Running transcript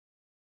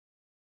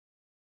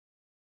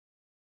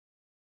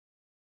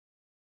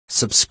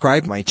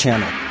Subscribe my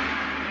channel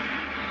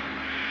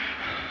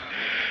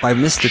by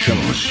Mr. Killer.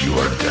 Choose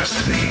your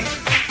destiny.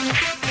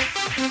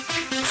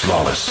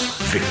 Flawless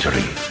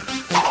victory.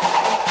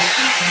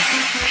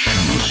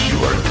 Choose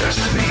your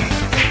destiny.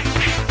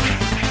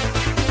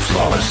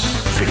 Flawless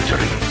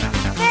victory.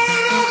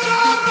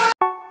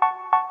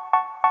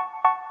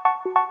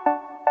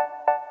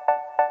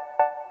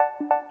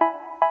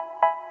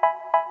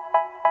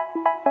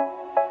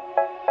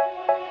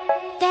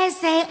 They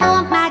say,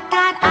 oh my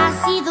God, I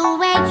see the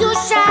way you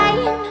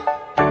shine.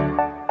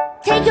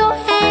 Take your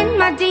hand,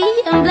 my dear,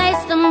 and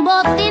place them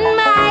both in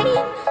mine.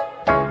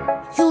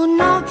 You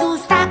know you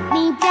stopped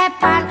me dead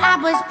while I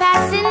was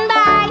passing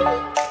by.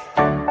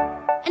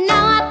 And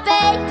now I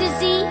beg to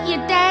see you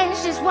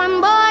dance just one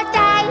more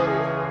time.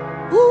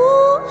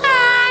 Ooh,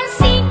 I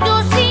see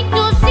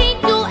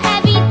you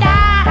every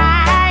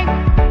time.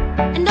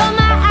 And oh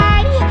my,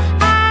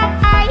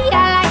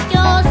 I like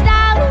your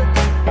style.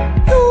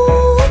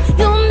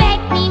 You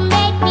make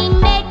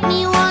me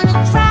wanna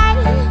cry.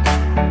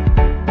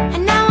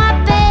 And now I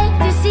beg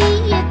to see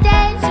you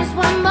dance just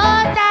one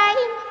more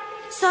time.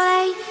 So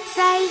they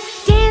say,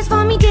 dance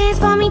for me, dance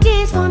for me,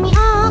 dance for me, oh,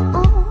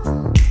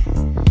 oh.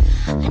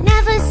 I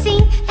never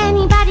seen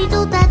anybody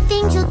do the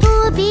things you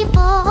do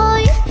before.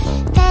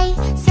 They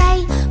say,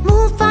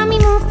 move for me,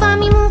 move for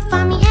me, move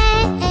for me,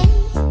 eh, eh.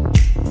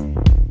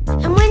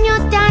 And when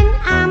you're done,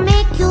 I'll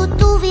make you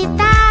do it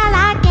all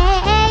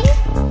again.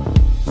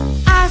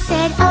 I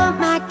said, oh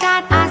my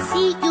God, I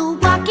see you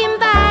walking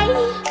by.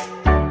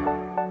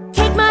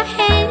 Take my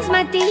hands,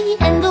 my dear,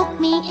 and look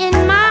me in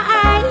my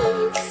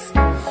eyes.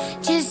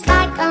 Just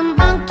like a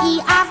monkey,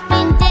 I've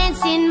been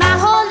dancing my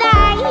whole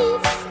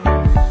life.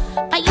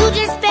 But you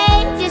just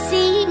beg to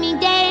see me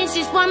dance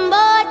just one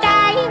more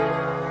time.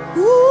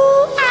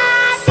 Ooh,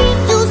 I see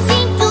you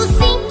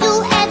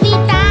every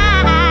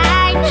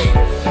time.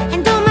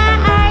 And oh my,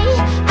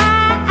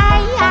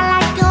 I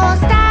like your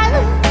style.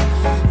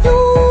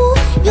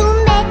 You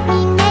make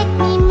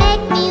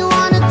me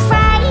wanna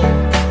cry.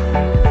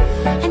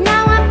 And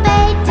now I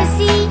beg to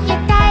see you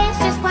dance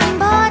just one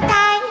more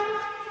time.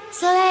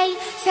 So they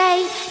say,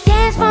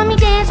 dance for me,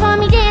 dance for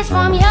me, dance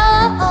for me,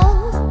 oh, oh.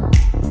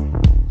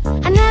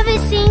 I never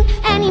seen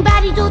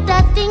anybody do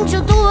the things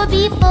you do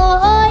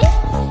before.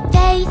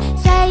 They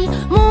say,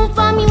 move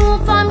for me,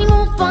 move for me,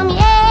 move for me,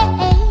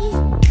 eh, eh.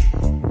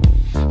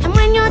 And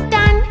when you're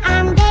done,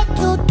 I'll make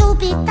you do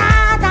it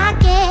all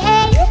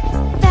again.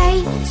 They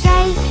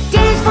say,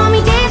 dance for me,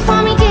 dance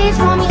for me, dance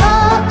for me, oh,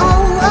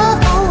 oh, oh,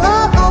 oh,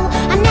 oh, oh.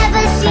 I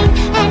never seen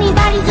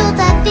anybody do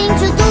the things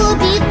you do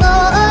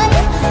before.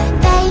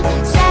 They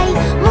say,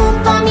 move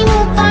for me,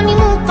 move for me,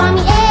 move for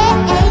me,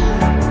 eh, eh.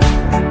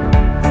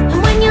 And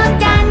when you're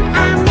done,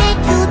 I'll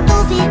make you do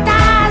it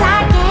all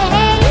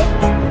again.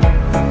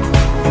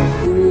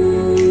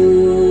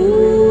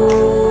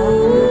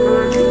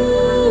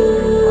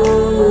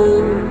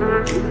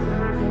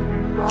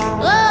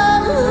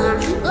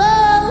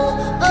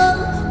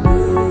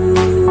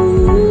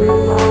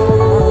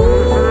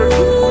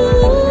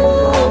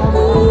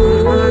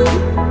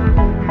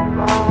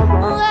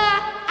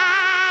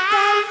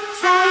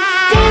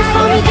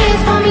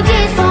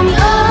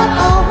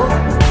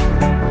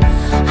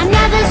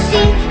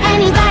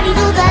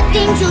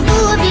 You do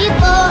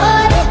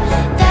before.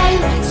 They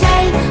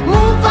say,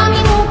 move for me,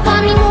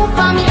 move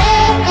for me,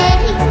 eh, eh.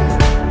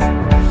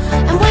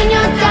 And when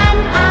you're done,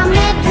 I'll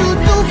make you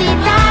do it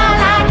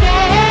all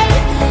again.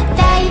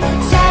 They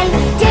say,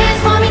 dance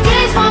for me,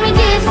 dance for me,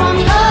 dance for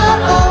me, oh,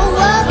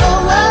 oh, oh,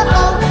 oh, oh,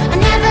 oh. I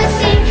never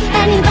seen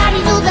anybody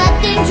do the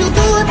things you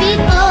do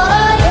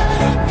before.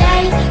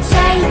 They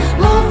say,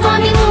 move for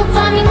me,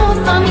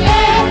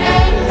 eh,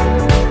 eh.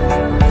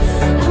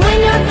 And when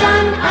you're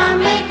done, I'll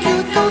make you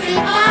do it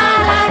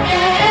all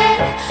again.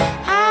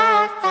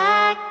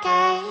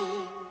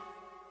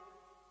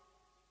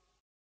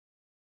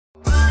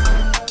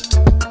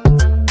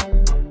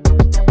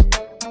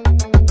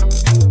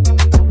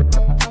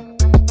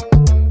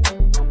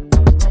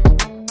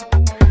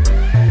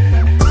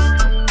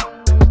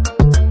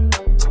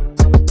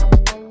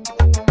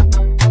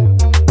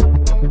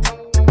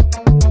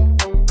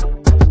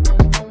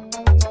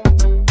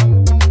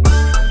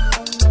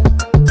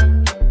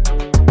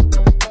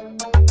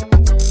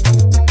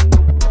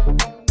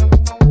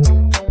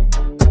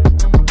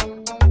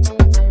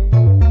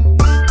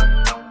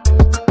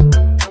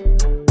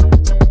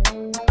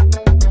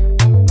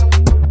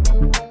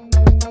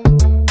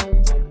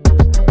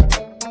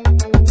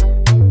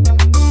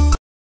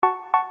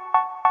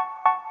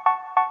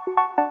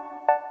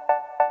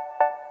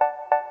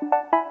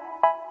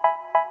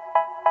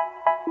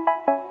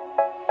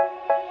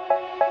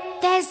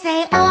 They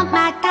say, oh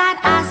my God,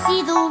 I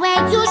see the way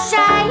you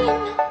shine.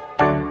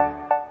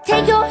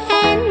 Take your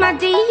hand, my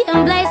dear,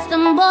 and place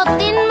them both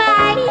in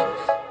mine.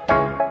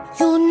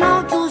 You know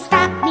you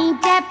stopped me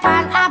dead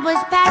while I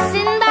was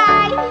passing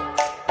by.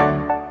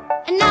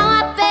 And now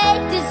I beg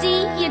to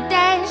see you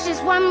dance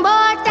just one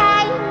more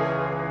time.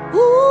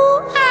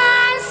 Ooh,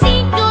 I see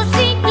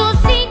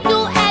you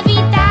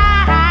every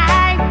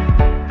time.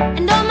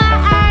 And oh my,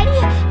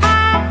 I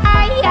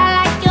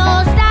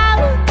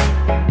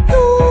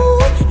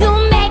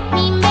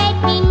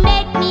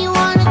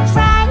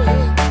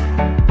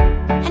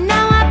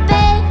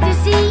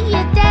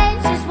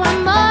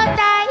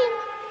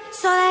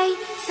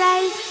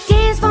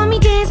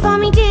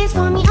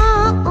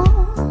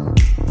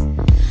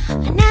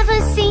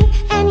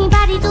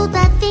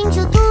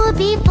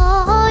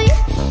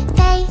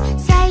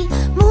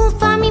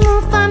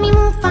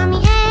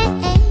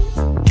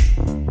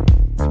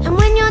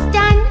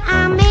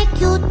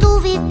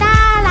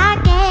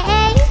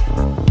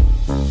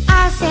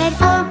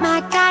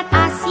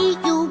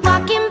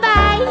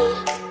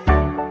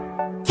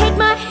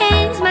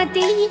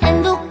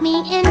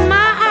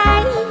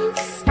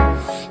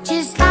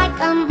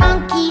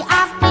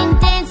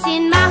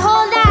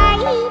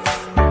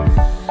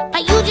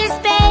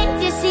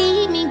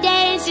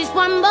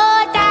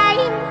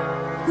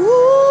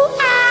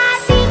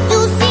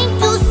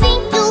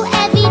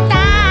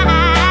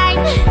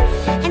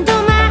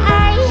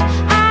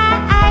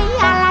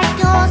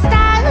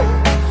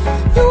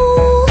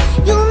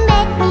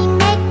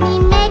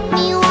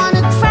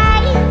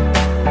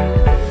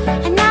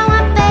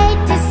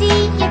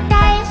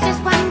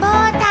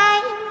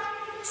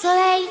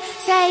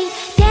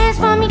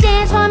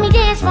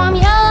dance for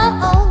me, oh,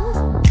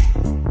 oh.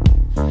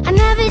 I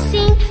never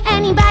seen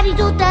anybody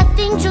do the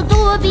things you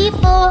do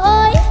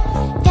before.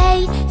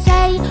 They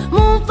say,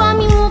 move for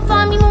me, move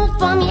for me, move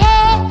for me,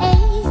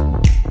 hey.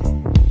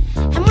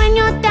 And when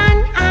you're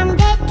done, I'm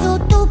get you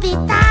to be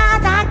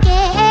that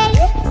again.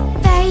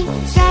 They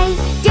say,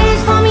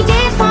 dance for me,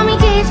 dance for me,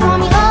 dance for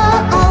me,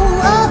 oh, oh,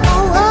 oh,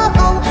 oh,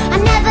 oh, oh. I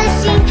never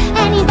seen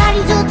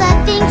anybody do the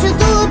things you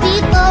do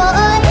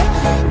before.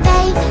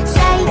 They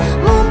say,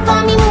 move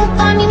for me, move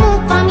for me,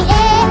 move for me,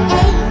 hey.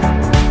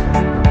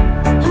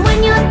 And when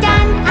you're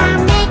done,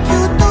 I'll make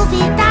you do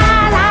it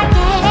all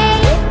again.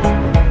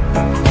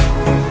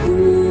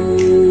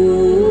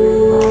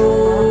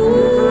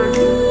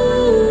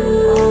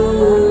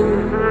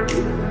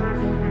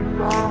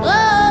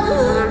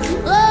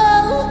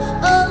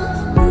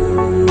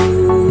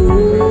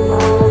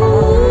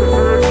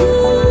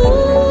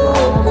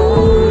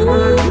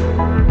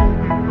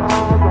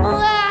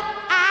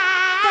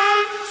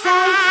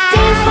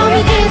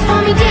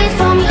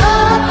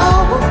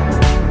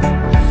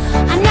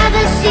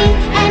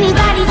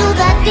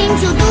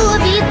 You do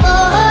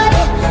before.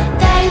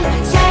 They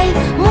say,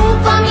 move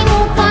for me,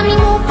 move for me,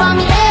 move for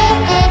me,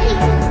 hey.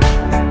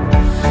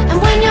 And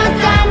when you're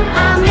done,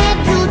 I'll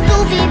make you do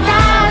it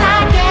all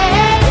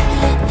again.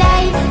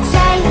 They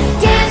say,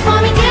 dance for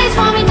me, dance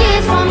for me,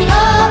 dance for me, oh,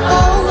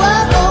 oh,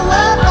 oh, oh,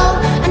 oh, oh.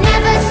 I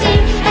never seen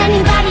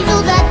anybody do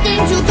the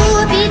things you do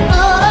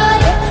before.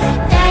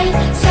 They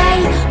say,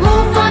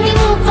 move for me,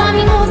 move for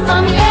me, move for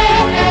me,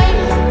 hey.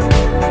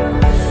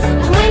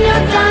 And when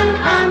you're done,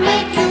 I'll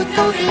make you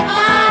do it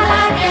all.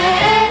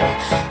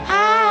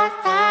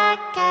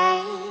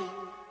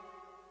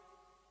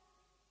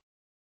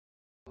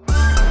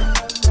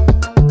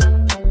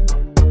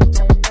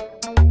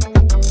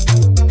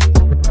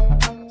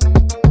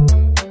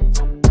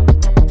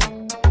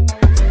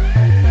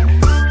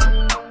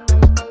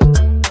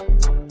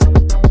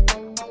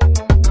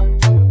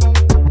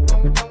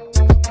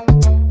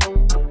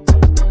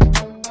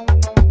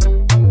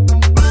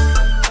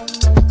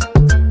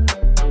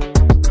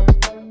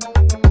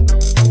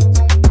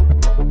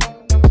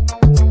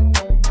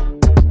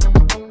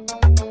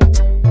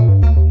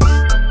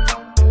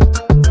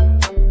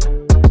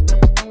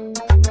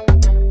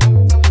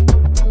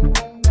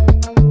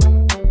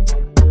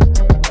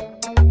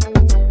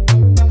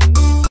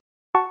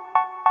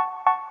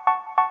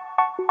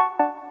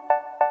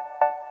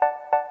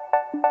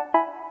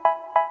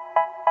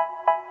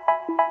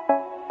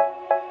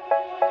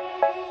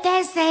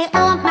 They say,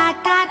 oh my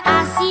God,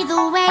 I see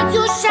the way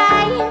you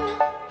shine.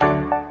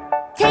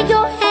 Take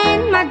your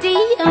hand, my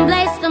dear, and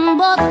place them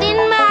both in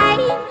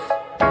mine.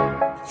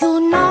 You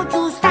know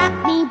you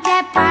stopped me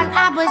dead while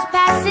I was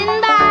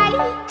passing by.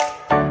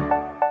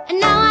 And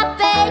now I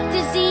beg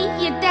to see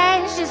you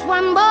dance just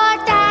one more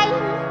time.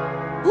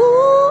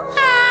 Ooh,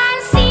 I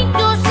see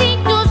you, see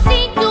you,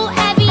 see you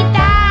every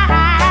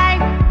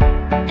time.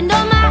 And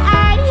oh my,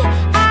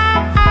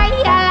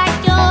 I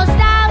like your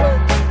style.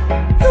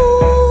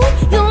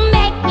 You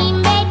make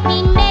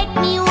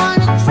me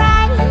wanna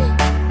cry.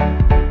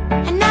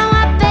 And now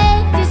I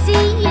beg to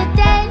see you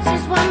dance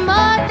just one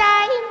more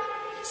time.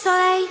 So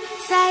they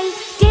say,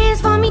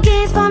 dance for me,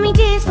 dance for me,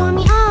 dance for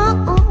me,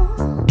 oh,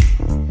 oh.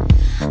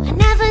 I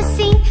never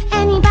seen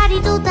anybody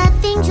do the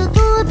things you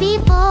do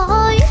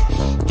before.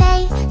 They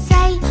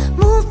say,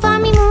 move for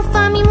me, move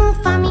for me, move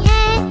for me,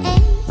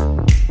 hey.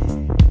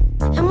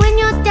 And when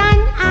you're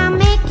done, I'll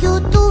make you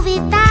do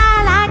it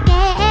all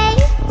again.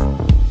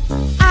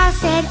 I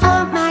said,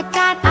 oh my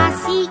God, I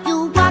see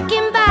you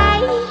walking by.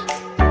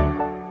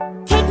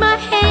 Take my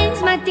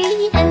hands, my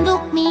dear, and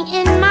look me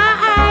in my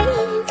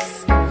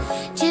eyes.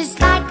 Just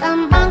like a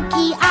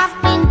monkey, I've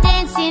been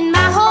dancing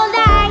my whole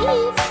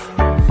life.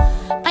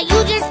 But you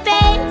just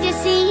beg to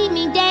see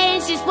me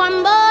dance just one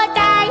more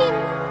time.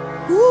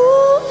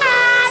 Ooh,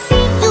 I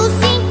see you,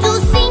 see you,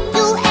 see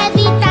you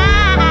every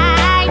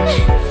time.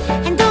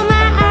 And oh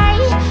my,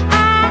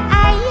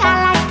 I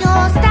like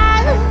your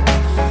style.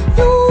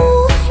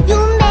 You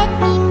make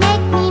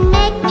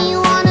me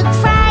wanna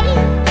cry.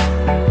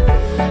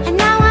 And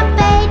now I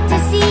beg to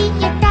see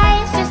you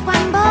dance just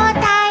one more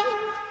time.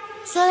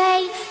 So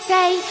they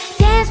say,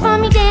 dance for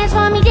me, dance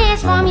for me,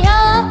 dance for me,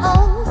 oh, oh.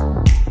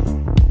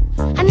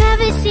 I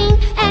never seen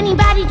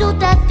anybody do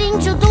the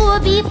things you do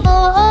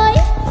before.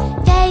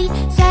 They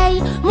say,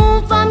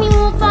 move for me,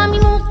 move for me,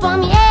 move for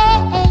me, hey.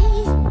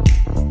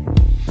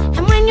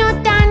 And when you're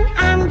done,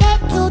 I'm get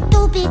you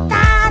to be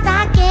that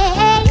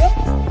again.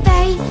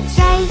 They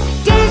say,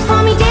 dance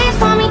for me, dance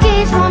for me,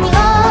 dance for me, oh,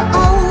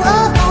 oh,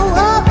 oh, oh,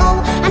 oh, oh.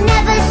 I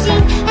never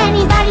seen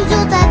anybody do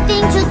the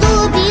things you do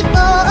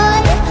before.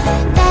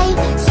 They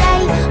say,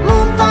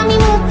 move for me,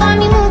 move for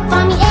me, move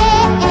for me,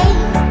 hey.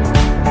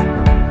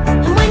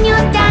 And when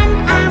you're done,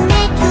 I'll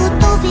make you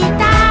do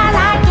it all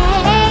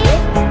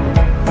again.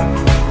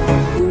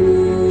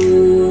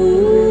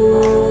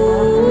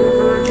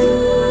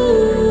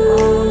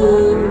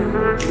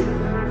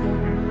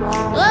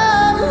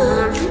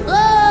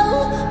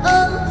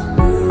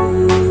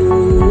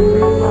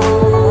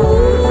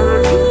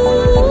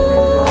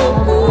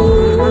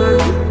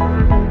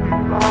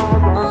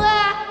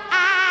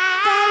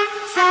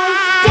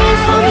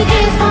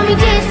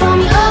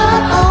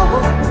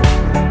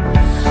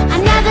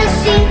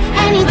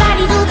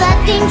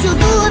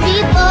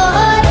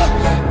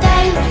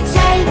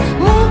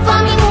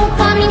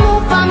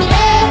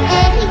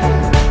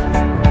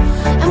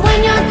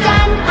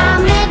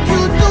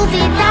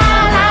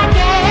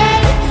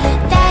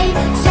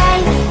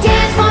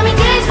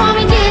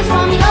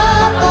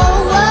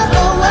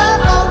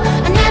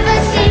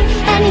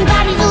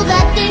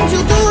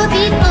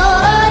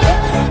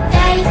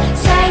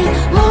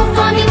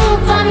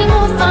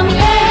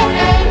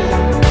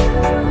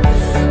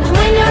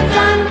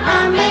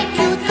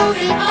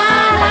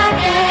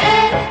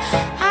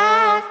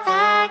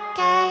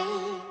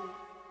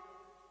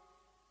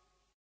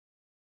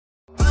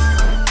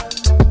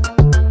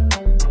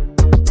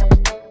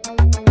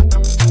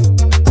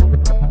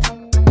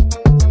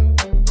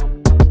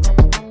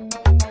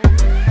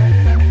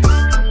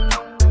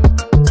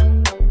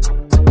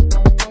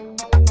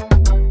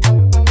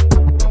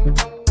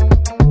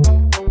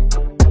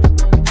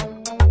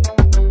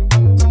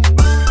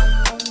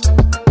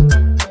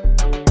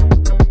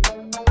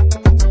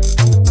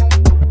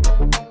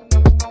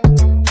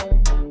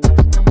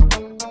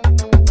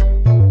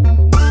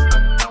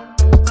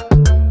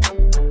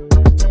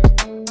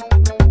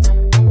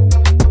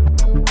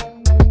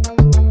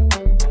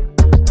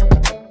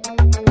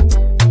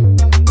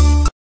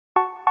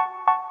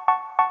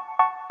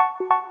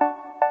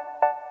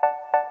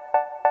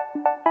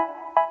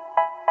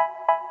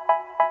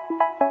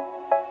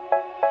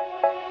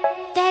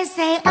 They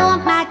say, oh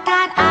my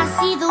God, I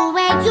see the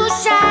way you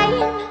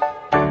shine.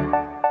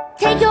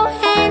 Take your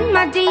hand,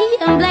 my dear,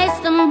 and place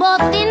them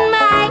both in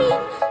mine.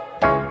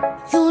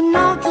 You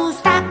know you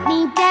stopped me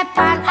dead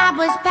while I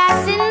was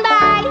passing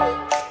by.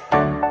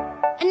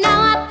 And now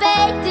I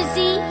beg to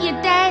see you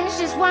dance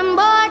just one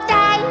more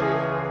time.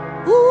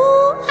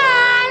 Ooh,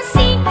 I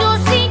see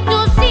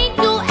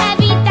you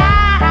every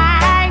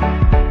time.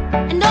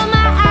 And oh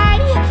my,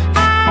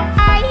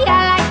 I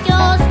like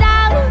your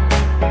style.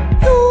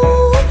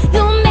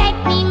 You make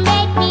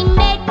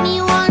me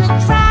wanna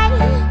cry.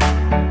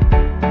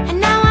 And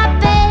now I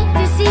beg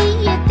to see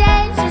you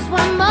dance just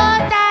one more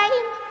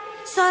time.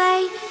 So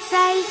they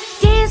say,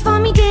 dance for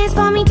me, dance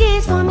for me,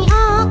 dance for me,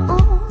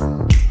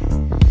 oh.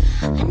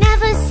 I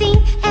never seen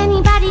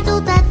anybody do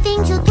the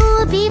things you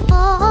do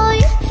before.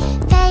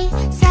 They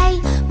say,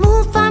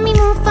 move for me,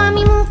 move for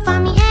me, move for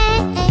me, eh.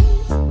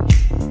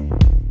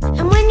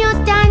 And when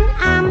you're done,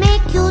 I'll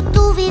make you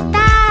do it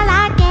all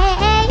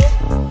again.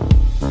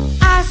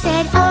 I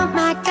said, oh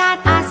my God,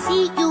 I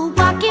see you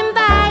walking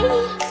by.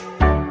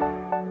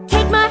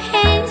 Take my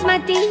hands, my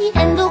dear,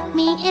 and look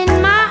me in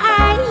my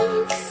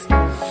eyes.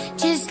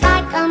 Just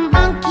like a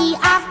monkey,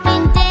 I've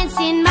been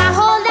dancing my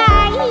whole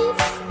life.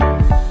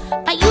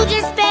 But you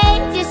just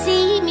beg to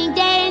see me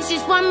dance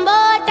just one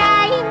more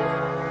time.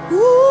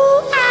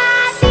 Ooh,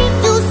 I see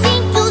you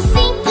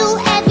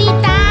every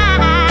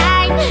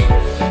time.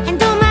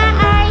 And oh my,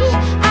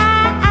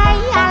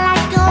 I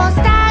like your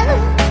style.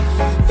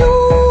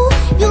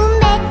 You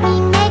make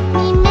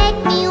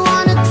me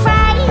wanna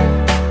cry.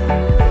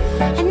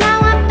 And now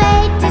I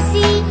beg to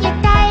see you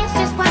dance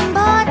just one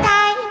more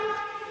time.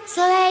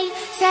 So they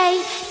say,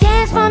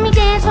 dance for me,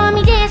 dance for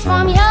me, dance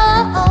for me,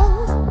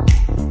 oh.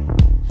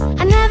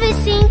 I never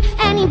seen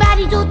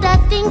anybody do the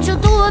things you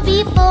do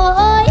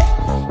before.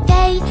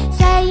 They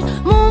say,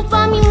 move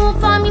for me, move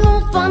for me,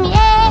 move for me,